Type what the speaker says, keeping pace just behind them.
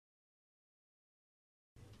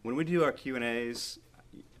when we do our Q&As,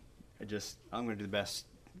 I'm going to do the best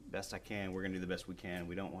I can. We're going to do the best we can.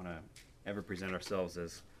 We don't want to ever present ourselves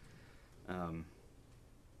as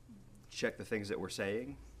check the things that we're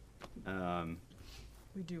saying.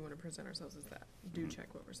 We do want to present ourselves as that. Do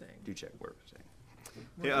check what we're saying. Do check what we're saying.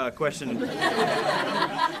 Yeah, question.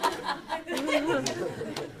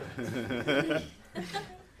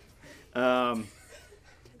 How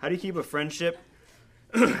do you keep a friendship?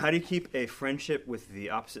 How do you keep a friendship with the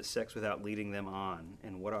opposite sex without leading them on?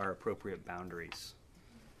 And what are appropriate boundaries?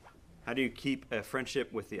 How do you keep a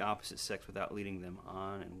friendship with the opposite sex without leading them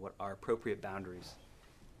on? And what are appropriate boundaries?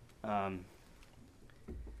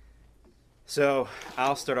 So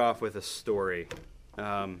I'll start off with a story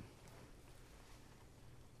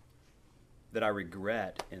that I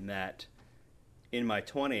regret, in that in my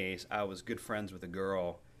 20s, I was good friends with a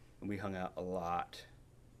girl, and we hung out a lot.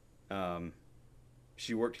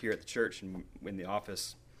 She worked here at the church, and in the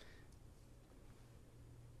office,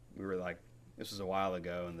 we were like, this was a while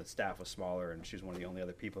ago, and the staff was smaller, and she was one of the only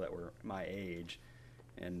other people that were my age.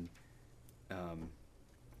 And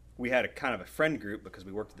we had a kind of a friend group because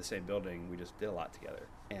we worked at the same building. We just did a lot together.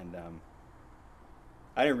 And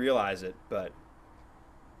I didn't realize it, but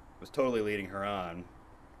was totally leading her on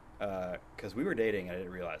because we were dating and I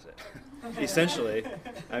didn't realize it. Essentially,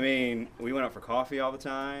 I mean, we went out for coffee all the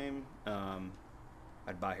time.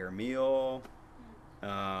 I'd buy her a meal.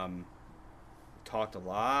 Talked a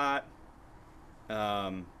lot.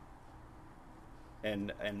 And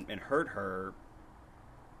hurt her.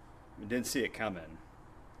 Didn't see it coming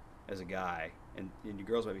as a guy. And you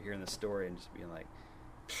girls might be hearing this story and just being like,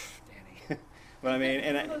 Danny. But I mean,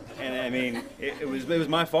 and I mean, it was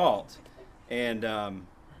my fault. And I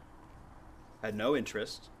had no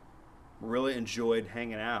interest. Really enjoyed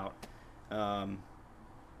hanging out.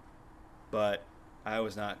 But I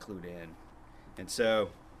was not clued in. And so,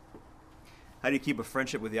 how do you keep a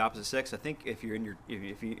friendship with the opposite sex? I think if you're in your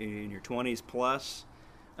 20s plus,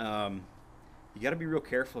 you got to be real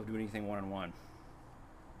careful of doing anything one-on-one.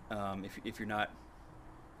 If you're not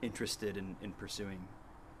interested in pursuing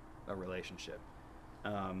a relationship,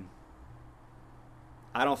 I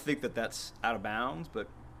don't think that's out of bounds, but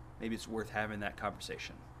maybe it's worth having that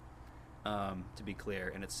conversation. To be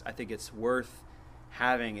clear, and I think it's worth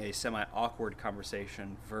having a semi-awkward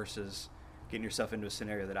conversation versus getting yourself into a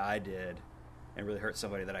scenario that I did and really hurt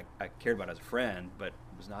somebody that I cared about as a friend, but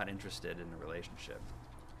was not interested in a relationship.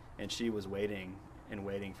 And she was waiting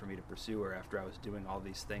for me to pursue her after I was doing all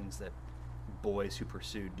these things that boys who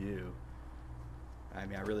pursue do. I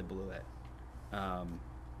mean, I really blew it.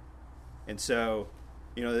 And so,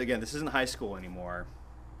 again, this isn't high school anymore.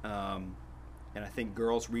 And I think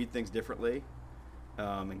girls read things differently.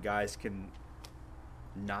 And guys can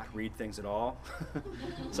not read things at all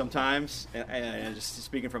sometimes. And just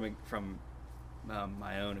speaking from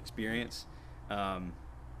my own experience. And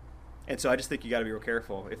so I just think you got to be real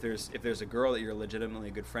careful. If there's a girl that you're legitimately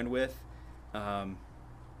a good friend with, and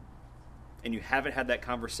you haven't had that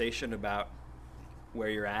conversation about where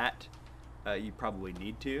you're at, you probably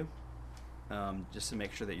need to, just to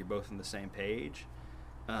make sure that you're both on the same page.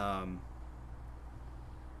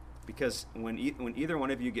 Because when either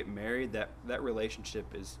one of you get married, that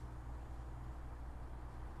relationship is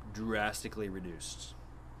drastically reduced.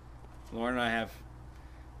 Lauren and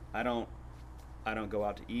I don't go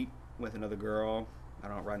out to eat with another girl. I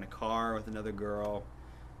don't ride in a car with another girl.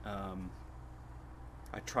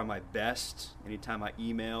 I try my best anytime I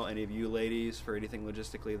email any of you ladies for anything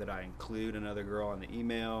logistically that I include another girl in the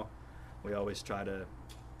email. We always try to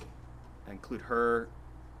include her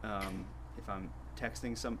if I'm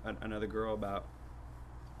texting another girl about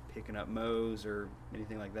picking up Moe's or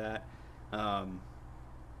anything like that. And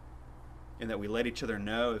that we let each other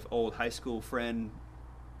know if old high school friend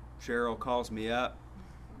Cheryl calls me up,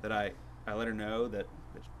 that I let her know that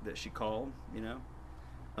she called,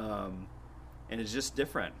 and it's just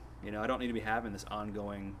different. I don't need to be having this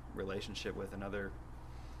ongoing relationship with another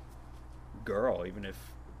girl, even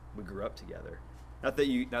if we grew up together. Not that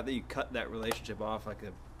you cut that relationship off like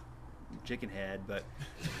a chicken head, but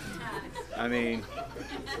I mean,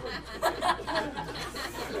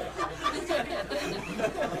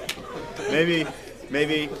 maybe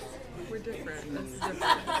we're different. This is different.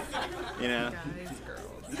 Guys, girls.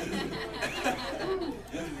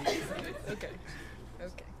 Okay.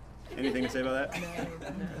 Anything to say about that? No,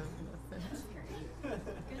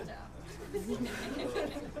 Good job.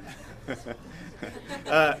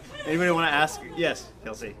 Anybody want to ask? Yes,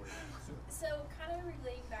 Kelsey. So, kind of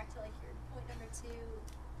relating back to like your point number 2,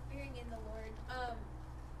 bearing in the Lord.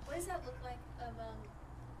 What does that look like among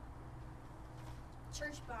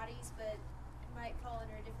church bodies, but might fall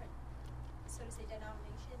under a different, so to say,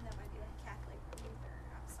 denomination that might be like Catholic or Lutheran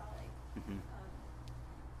or Apostolic. Mhm.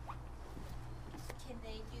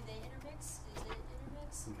 Do they intermix? Is it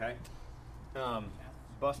intermix? Okay.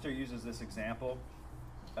 Buster uses this example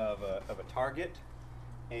of a target,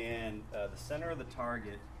 and the center of the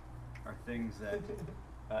target are things that,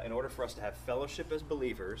 in order for us to have fellowship as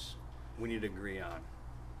believers, we need to agree on.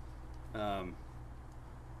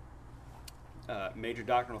 Major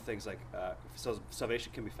doctrinal things like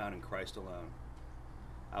salvation can be found in Christ alone.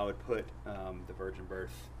 I would put the virgin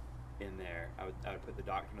birth in there. I would put the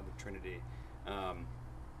doctrine of the Trinity.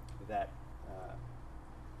 That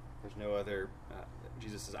there's no other.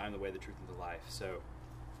 Jesus says, "I'm the way, the truth, and the life." So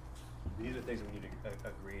these are things that we need to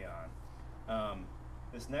agree on.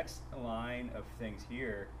 This next line of things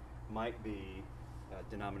here might be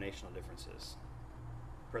denominational differences.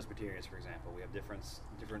 Presbyterians, for example, we have different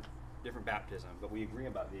baptism, but we agree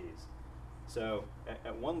about these. So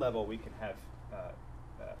at one level, we can have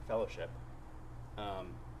fellowship, but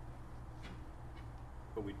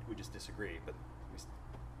we just disagree. But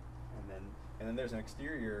and then there's an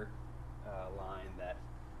exterior line that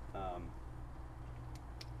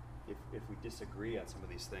if we disagree on some of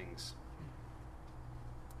these things,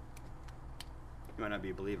 you might not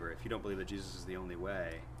be a believer. If you don't believe that Jesus is the only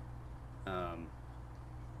way, I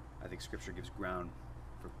think Scripture gives ground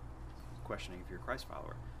for questioning if you're a Christ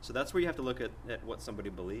follower. So that's where you have to look at what somebody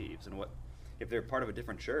believes and what, if they're part of a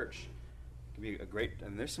different church, it can be a great.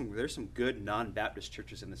 And there's some good non-Baptist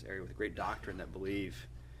churches in this area with great doctrine that believe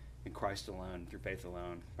in Christ alone, through faith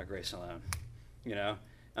alone, by grace alone.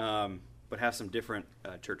 But have some different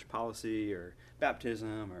church policy or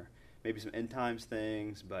baptism or maybe some end times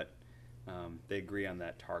things, but they agree on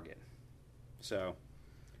that target. So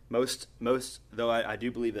most though I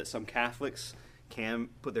do believe that some Catholics can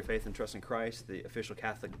put their faith and trust in Christ, the official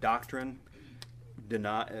Catholic doctrine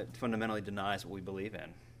fundamentally denies what we believe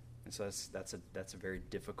in. And so that's a very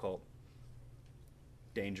difficult,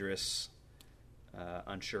 dangerous,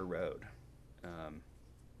 unsure road.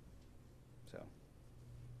 So,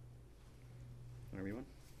 whatever you want.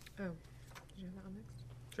 Oh, did you have that on next?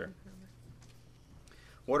 Sure.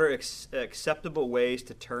 What are acceptable ways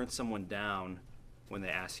to turn someone down when they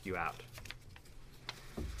ask you out?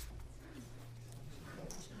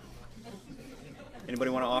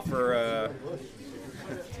 Anybody want to offer?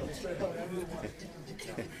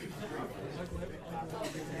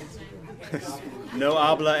 No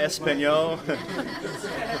habla español.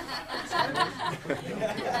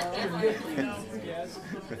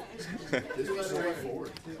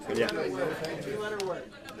 Yeah.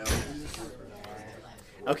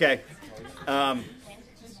 Okay.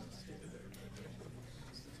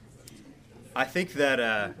 I think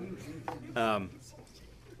that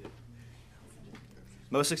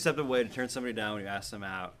most acceptable way to turn somebody down when you ask them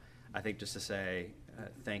out, I think just to say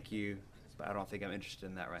thank you, but I don't think I'm interested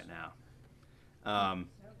in that right now.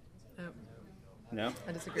 No?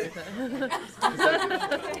 I disagree with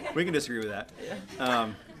that. We can disagree with that.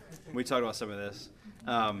 Yeah. We talked about some of this.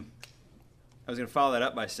 I was going to follow that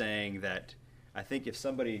up by saying that I think if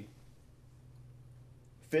somebody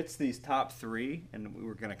fits these top three, and we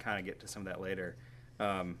were going to kind of get to some of that later,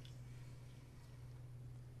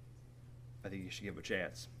 I think you should give it a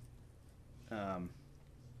chance.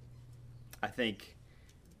 I think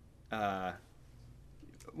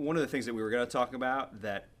one of the things that we were going to talk about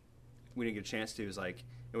that we didn't get a chance to is like,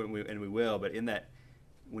 and we will, but in that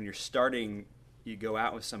when you're starting, you go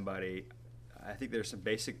out with somebody, I think there's some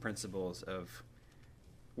basic principles of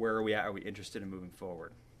where are we at, are we interested in moving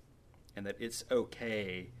forward? And that it's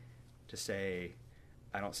okay to say,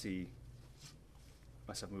 I don't see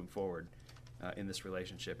myself moving forward in this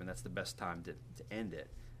relationship, and that's the best time to end it.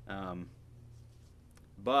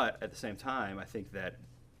 But at the same time, I think that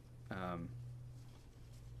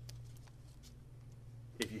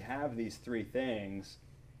if you have these three things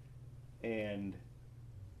and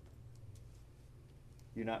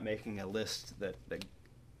you're not making a list that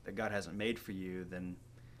God hasn't made for you, then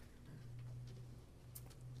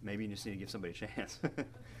maybe you just need to give somebody a chance.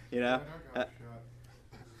 You know?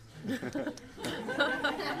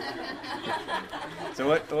 So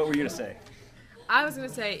what were you going to say? I was going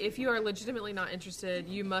to say, if you are legitimately not interested,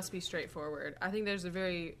 you must be straightforward. I think there's a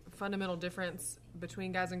very fundamental difference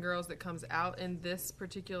between guys and girls that comes out in this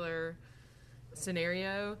particular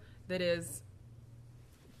scenario. That is,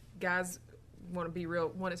 guys want it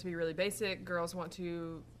to be really basic. Girls want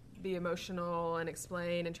to be emotional and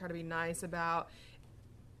explain and try to be nice about.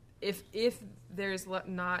 If there's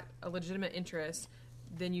not a legitimate interest,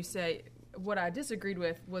 then you say, what I disagreed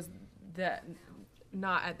with was that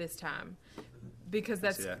not at this time. because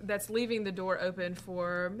I see that. that's leaving the door open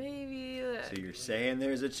for maybe. So you're saying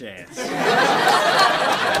there's a chance.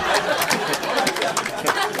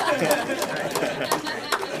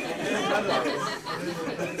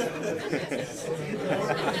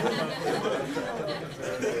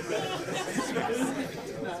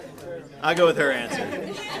 I'll go with her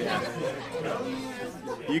answer.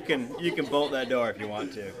 You can bolt that door if you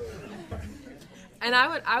want to. And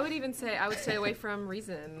I would even say I would stay away from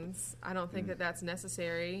reasons. I don't think that that's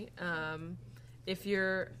necessary. If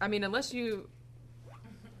you're, I mean, unless you,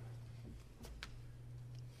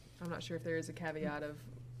 I'm not sure if there is a caveat of,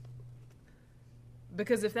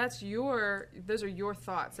 because if that's those are your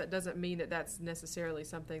thoughts, that doesn't mean that that's necessarily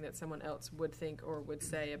something that someone else would think or would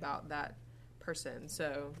say about that person.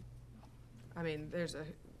 So, I mean,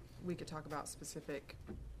 we could talk about specific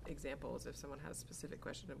examples if someone has a specific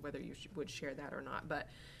question of whether you would share that or not. But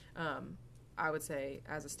I would say,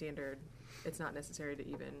 as a standard, it's not necessary to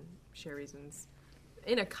even share reasons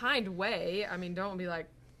in a kind way. I mean, don't be like,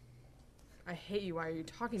 I hate you, why are you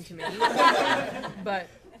talking to me? But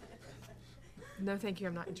no, thank you,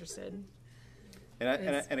 I'm not interested.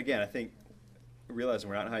 And again, I think realizing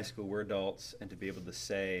we're not in high school, we're adults, and to be able to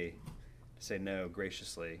say no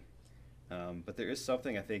graciously. But there is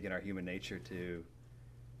something, I think, in our human nature to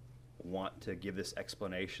want to give this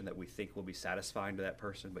explanation that we think will be satisfying to that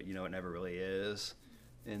person, but it never really is.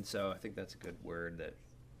 And so I think that's a good word that,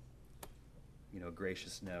 a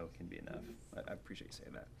gracious no can be enough. I appreciate you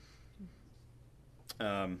saying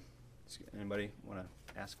that. Anybody want to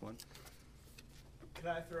ask one? Could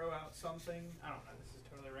I throw out something? I don't know, this is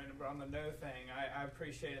totally random, but on the no thing, I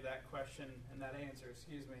appreciated that question and that answer,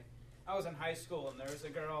 excuse me. I was in high school, and there was a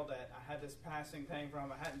girl that I had this passing thing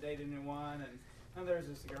from. I hadn't dated anyone, and there was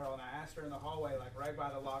this girl, and I asked her in the hallway, like right by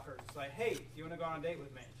the locker, just like, hey, do you want to go on a date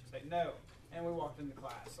with me? She's like, no. And we walked into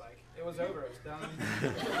class. Like, it was over. It was done.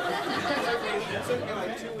 It took me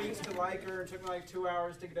like 2 weeks to like her. It took me like 2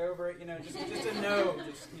 hours to get over it. Just a no.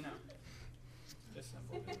 Just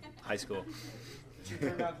simple. High school. She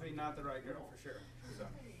turned out to be not the right girl, for sure. So.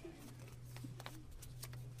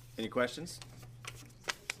 Any questions?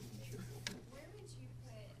 Where would you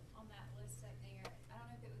put on that list up there? I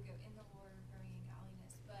don't know if it would go in the Lord or growing in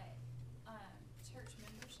godliness, but church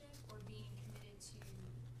membership or being committed to,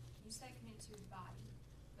 you said committed to a body,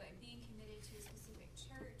 but being committed to a specific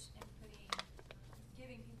church and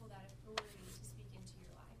giving people that authority to speak into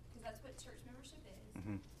your life, because that's what church membership is.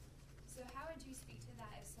 Mm-hmm. So how would you speak to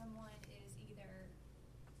that if someone is either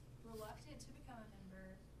reluctant to become a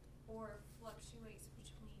member or fluctuates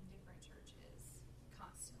between different churches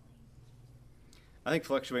constantly? I think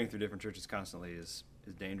fluctuating through different churches constantly is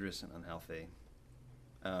dangerous and unhealthy.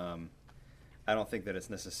 I don't think that it's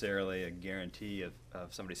necessarily a guarantee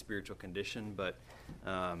of somebody's spiritual condition, but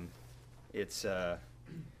it's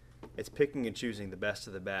picking and choosing the best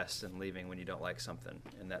of the best and leaving when you don't like something,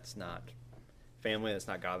 and that's not family, that's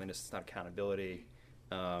not godliness, it's not accountability,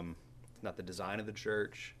 it's not the design of the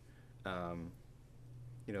church.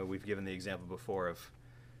 We've given the example before of,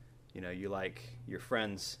 you like your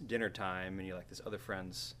friend's dinner time and you like this other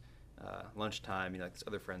friend's lunchtime, you like this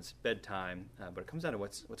other friend's bedtime, but it comes down to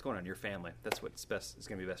what's going on in your family. That's what's best is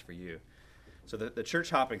going to be best for you. So the church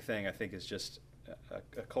hopping thing, I think, is just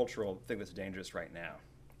a cultural thing that's dangerous right now.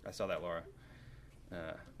 I saw that, Laura.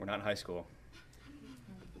 We're not in high school.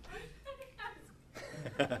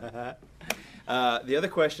 The other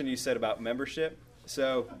question you said about membership.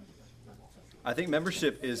 So I think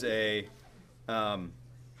membership is a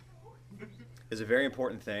very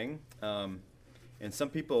important thing, and some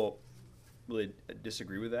people really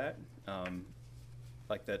disagree with that,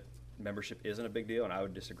 like that membership isn't a big deal, and I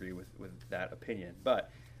would disagree with that opinion. But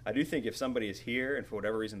I do think if somebody is here and for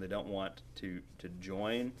whatever reason they don't want to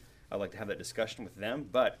join, I'd like to have that discussion with them.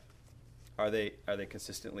 But are they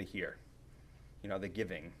consistently here? Are they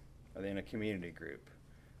giving? Are they in a community group?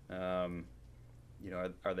 Are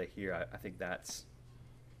they here? I think that's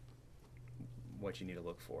what you need to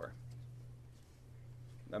look for.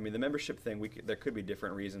 I mean, the membership thing, there could be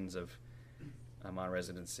different reasons of I'm on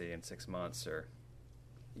residency in 6 months, or,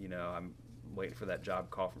 I'm waiting for that job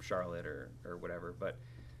call from Charlotte or whatever. But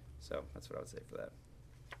so that's what I would say for that.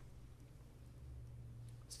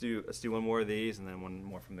 Let's do one more of these and then one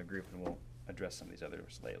more from the group, and we'll address some of these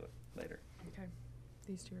others later. Okay.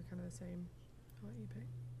 These two are kind of the same. I'll let you pick.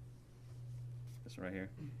 This one right here.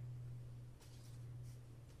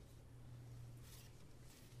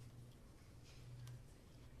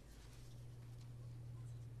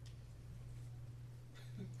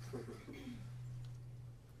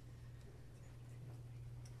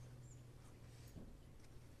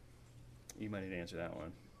 You might need to answer that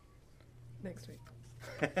one. Next week.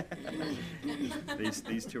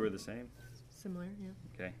 These two are the same? Similar, yeah.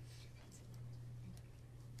 Okay.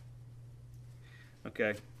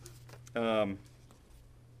 Okay.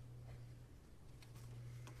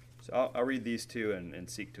 So I'll read these two and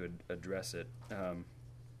seek to address it.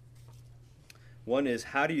 One is,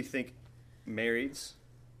 how do you think marrieds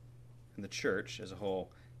and the church as a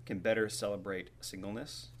whole can better celebrate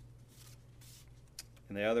singleness?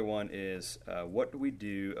 And the other one is, what do we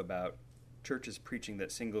do about churches preaching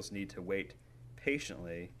that singles need to wait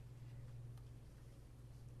patiently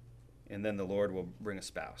and then the Lord will bring a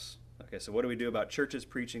spouse? Okay, so what do we do about churches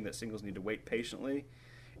preaching that singles need to wait patiently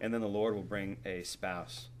and then the Lord will bring a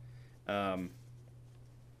spouse? Well,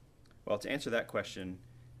 to answer that question,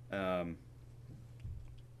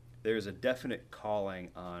 there's a definite calling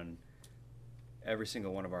on every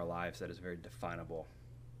single one of our lives that is very definable.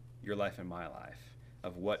 Your life and my life,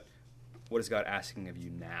 of what is God asking of you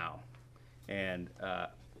now? And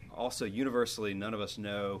also, universally, none of us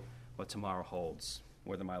know what tomorrow holds,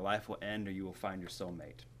 whether my life will end or you will find your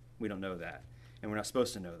soulmate. We don't know that, and we're not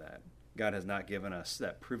supposed to know that. God has not given us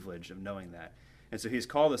that privilege of knowing that. And so he's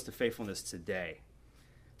called us to faithfulness today.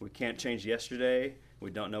 We can't change yesterday. We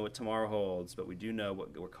don't know what tomorrow holds, but we do know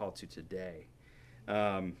what we're called to today.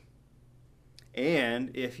 And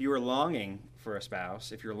if you are longing for a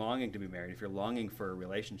spouse, if you're longing to be married, if you're longing for a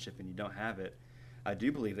relationship and you don't have it, I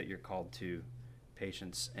do believe that you're called to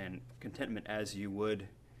patience and contentment as you would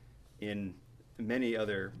in many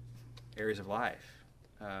other areas of life.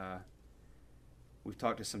 We've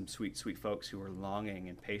talked to some sweet, sweet folks who are longing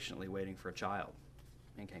and patiently waiting for a child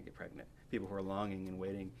and can't get pregnant. People who are longing and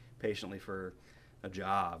waiting patiently for a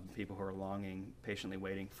job. People who are longing, patiently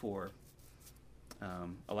waiting for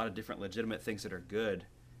a lot of different legitimate things that are good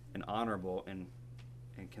and honorable and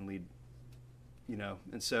can lead,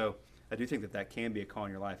 and so I do think that can be a call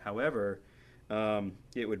in your life. However,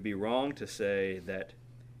 it would be wrong to say that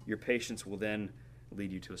your patience will then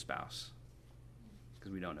lead you to a spouse,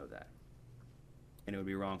 because we don't know that. And it would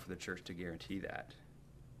be wrong for the church to guarantee that.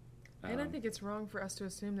 And I think it's wrong for us to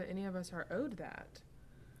assume that any of us are owed that.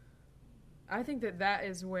 I think that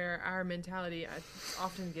is where our mentality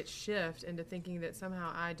often gets shifted into thinking that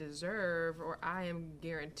somehow I deserve or I am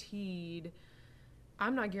guaranteed.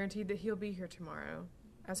 I'm not guaranteed that he'll be here tomorrow.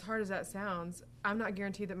 As hard as that sounds, I'm not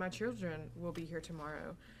guaranteed that my children will be here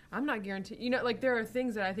tomorrow. I'm not guaranteed. There are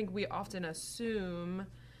things that I think we often assume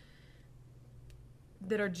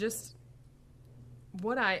that are just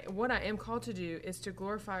what I am called to do is to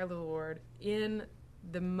glorify the Lord in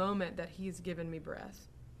the moment that he's given me breath.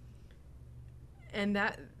 And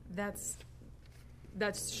that's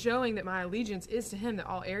showing that my allegiance is to him, that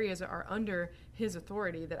all areas are under his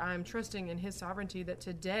authority, that I'm trusting in his sovereignty, that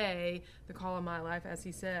today the call of my life, as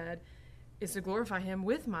he said, is to glorify him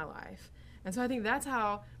with my life. And so I think that's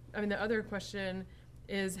how, the other question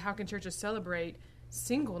is, how can churches celebrate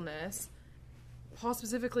singleness? Paul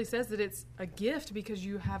specifically says that it's a gift because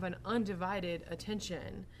you have an undivided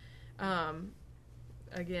attention.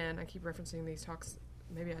 Again, I keep referencing these talks.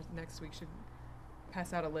 Maybe next week should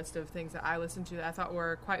pass out a list of things that I listened to that I thought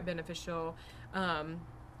were quite beneficial.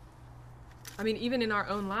 Even in our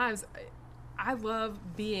own lives, I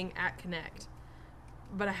love being at Connect,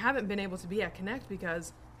 but I haven't been able to be at Connect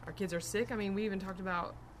because our kids are sick. We even talked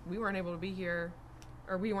about we weren't able to be here,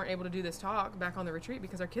 or we weren't able to do this talk back on the retreat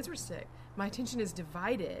because our kids were sick. My attention is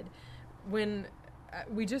divided when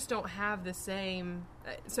we just don't have the same.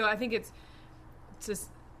 So I think it's just,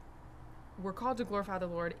 we're called to glorify the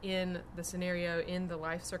Lord in the scenario, in the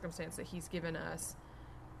life circumstance that he's given us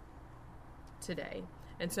today.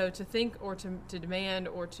 And so to think or to demand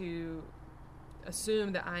or to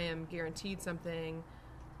assume that I am guaranteed something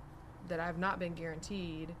that I've not been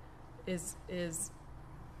guaranteed is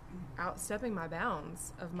outstepping my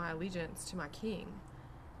bounds of my allegiance to my King,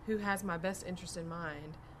 who has my best interest in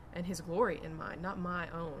mind and his glory in mind, not my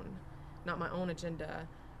own agenda.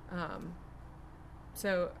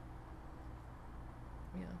 So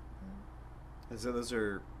those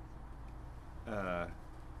are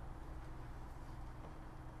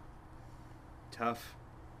tough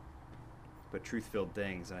but truth-filled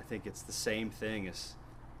things, and I think it's the same thing as,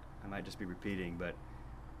 I might just be repeating, but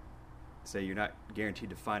say you're not guaranteed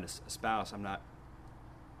to find a spouse. I'm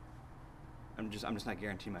just not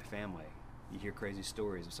guaranteeing my family. You hear crazy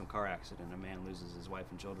stories of some car accident, a man loses his wife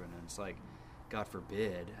and children, and it's like, God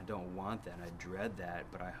forbid, I don't want that, and I dread that,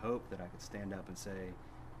 but I hope that I could stand up and say,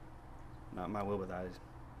 not my will but thy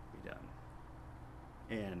be done.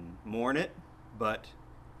 And mourn it, but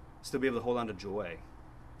still be able to hold on to joy.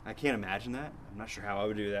 I can't imagine that. I'm not sure how I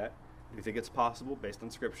would do that. I do think it's possible based on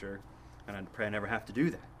Scripture, and I pray I never have to do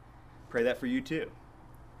that. pray that for you too.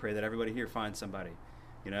 Pray that everybody here finds somebody,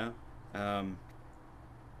 you know?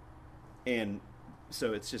 And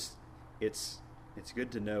so it's just, it's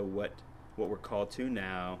good to know what we're called to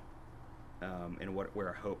now, and where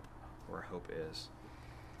our hope is.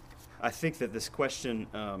 I think that this question,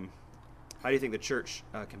 how do you think the church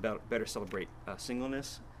can better celebrate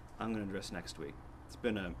singleness? I'm going to address next week. It's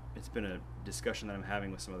been a discussion that I'm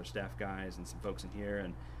having with some other staff guys and some folks in here,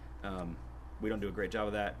 and we don't do a great job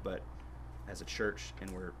of that, but as a church,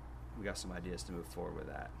 and we got some ideas to move forward with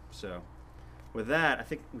that. So with that, I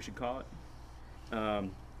think we should call it.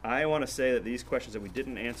 I want to say that these questions that we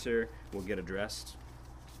didn't answer will get addressed,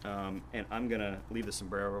 and I'm going to leave the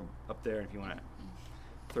sombrero up there. If you want to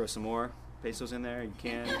throw some more pesos in there, you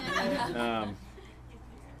can.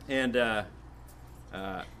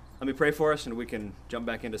 Let me pray for us, and we can jump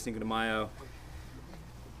back into Cinco de Mayo.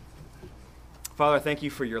 Father, I thank you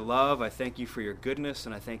for your love. I thank you for your goodness,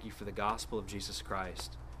 and I thank you for the gospel of Jesus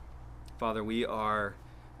Christ. Father, we are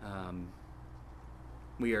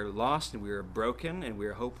lost, and we are broken, and we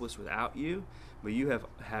are hopeless without you, but you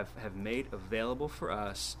have made available for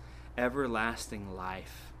us everlasting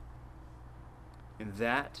life. And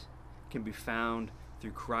that can be found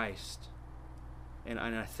through Christ. And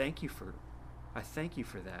I thank you for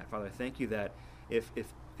that. Father, I thank you that if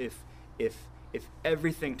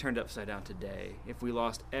everything turned upside down today, if we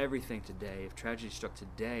lost everything today, if tragedy struck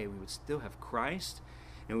today, we would still have Christ,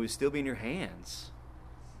 and we would still be in your hands.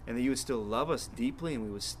 And that you would still love us deeply, and we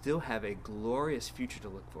would still have a glorious future to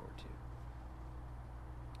look forward to.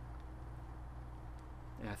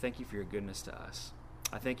 And I thank you for your goodness to us.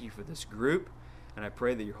 I thank you for this group, and I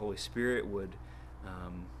pray that your Holy Spirit would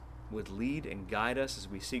lead and guide us as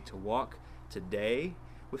we seek to walk today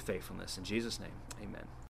with faithfulness. In Jesus' name, amen.